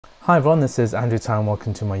Hi everyone, this is Andrew Tan.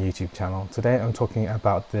 Welcome to my YouTube channel. Today I'm talking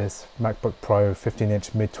about this MacBook Pro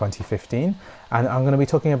 15-inch mid-2015, and I'm going to be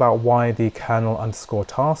talking about why the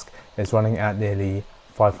kernel_task is running at nearly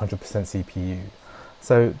 500% CPU.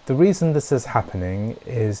 So the reason this is happening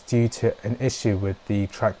is due to an issue with the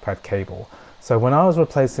trackpad cable. So when I was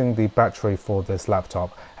replacing the battery for this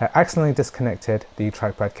laptop, I accidentally disconnected the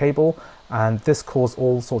trackpad cable, and this caused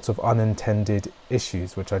all sorts of unintended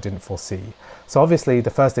issues which I didn't foresee. So obviously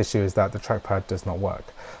the first issue is that the trackpad does not work.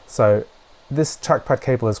 So this trackpad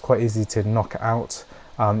cable is quite easy to knock out.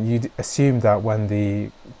 You'd assume that when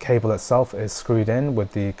the cable itself is screwed in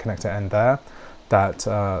with the connector end there, that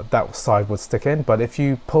that side would stick in, but if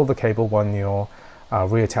you pull the cable when you're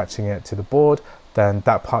reattaching it to the board, then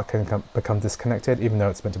that part can become disconnected even though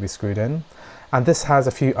it's meant to be screwed in. And this has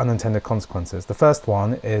a few unintended consequences. The first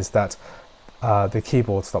one is that the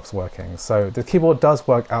keyboard stops working. So the keyboard does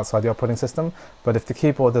work outside the operating system, but if the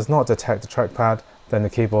keyboard does not detect the trackpad, then the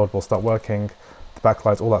keyboard will stop working, the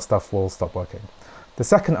backlights, all that stuff will stop working. The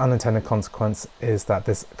second unintended consequence is that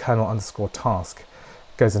this kernel_task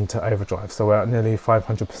goes into overdrive. So we're at nearly 500%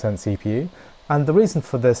 CPU. And the reason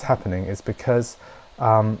for this happening is because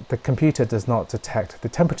the computer does not detect the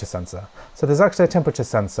temperature sensor. So there's actually a temperature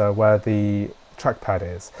sensor where the trackpad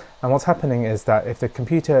is. And what's happening is that if the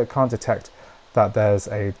computer can't detect that there's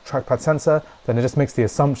a trackpad sensor, then it just makes the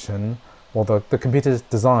assumption, or the computer is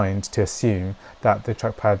designed to assume that the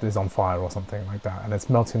trackpad is on fire or something like that, and it's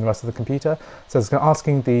melting the rest of the computer. So it's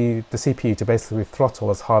asking the CPU to basically throttle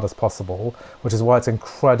as hard as possible, which is why it's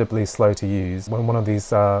incredibly slow to use when one of these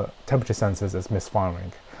temperature sensors is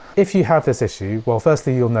misfiring. If you have this issue, well,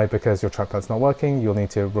 firstly, you'll know because your trackpad's not working, you'll need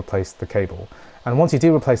to replace the cable. And once you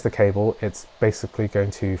do replace the cable, it's basically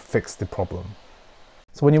going to fix the problem.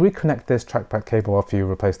 So when you reconnect this trackpad cable after you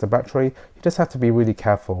replace the battery, you just have to be really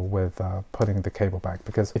careful with putting the cable back,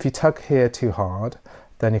 because if you tug here too hard,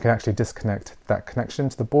 then you can actually disconnect that connection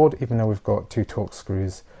to the board, even though we've got two Torx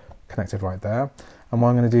screws connected right there. And what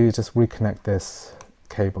I'm going to do is just reconnect this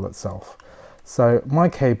cable itself. So my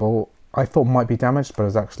cable, I thought might be damaged, but it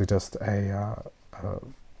was actually just not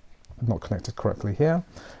connected correctly here.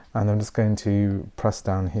 And I'm just going to press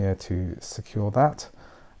down here to secure that.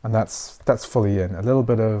 And that's fully in. A little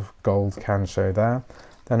bit of gold can show there.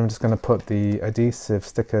 Then I'm just going to put the adhesive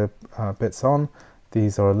sticker bits on.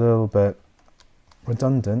 These are a little bit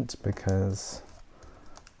redundant because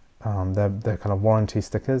they're kind of warranty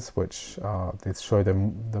stickers, which they show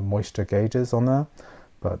the moisture gauges on there.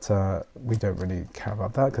 But we don't really care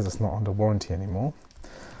about that because it's not under warranty anymore.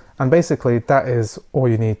 And basically that is all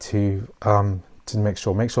you need to make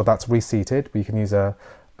sure that's reseated. We can use a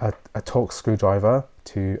Torx screwdriver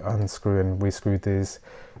to unscrew and re-screw these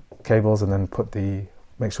cables, and then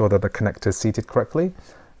make sure that the connector is seated correctly.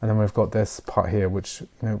 And then we've got this part here, which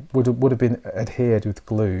would have been adhered with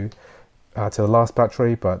glue to the last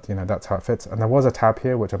battery, but that's how it fits. And there was a tab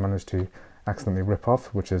here which I managed to accidentally rip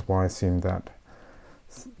off, which is why I assumed that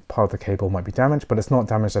part of the cable might be damaged, but it's not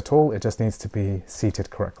damaged at all. It just needs to be seated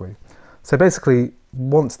correctly. So basically,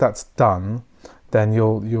 once that's done, then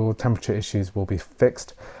your temperature issues will be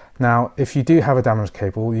fixed. Now, if you do have a damaged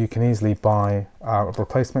cable, you can easily buy a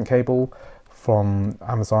replacement cable from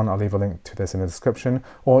Amazon. I'll leave a link to this in the description.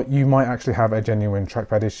 Or you might actually have a genuine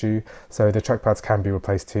trackpad issue. So the trackpads can be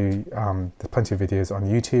replaced too. There's plenty of videos on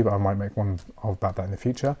YouTube. I might make one about that in the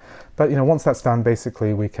future. But once that's done,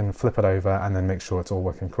 basically we can flip it over and then make sure it's all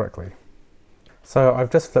working correctly. So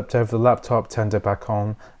I've just flipped over the laptop, turned it back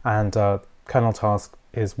on, and kernel task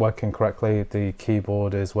is working correctly. The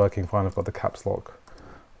keyboard is working fine. I've got the caps lock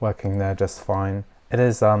working there just fine. It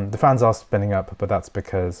is, the fans are spinning up, but that's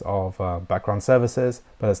because of background services,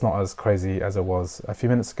 but it's not as crazy as it was a few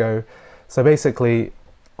minutes ago. So basically,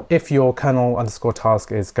 if your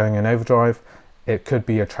kernel_task is going in overdrive, it could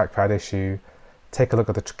be a trackpad issue. Take a look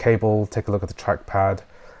at the cable, take a look at the trackpad.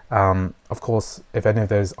 Of course, if any of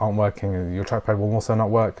those aren't working, your trackpad will also not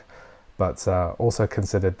work, but also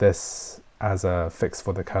consider this as a fix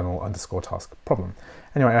for the kernel_task problem.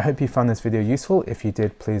 Anyway, I hope you found this video useful. If you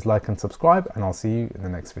did, please like and subscribe, and I'll see you in the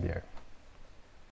next video.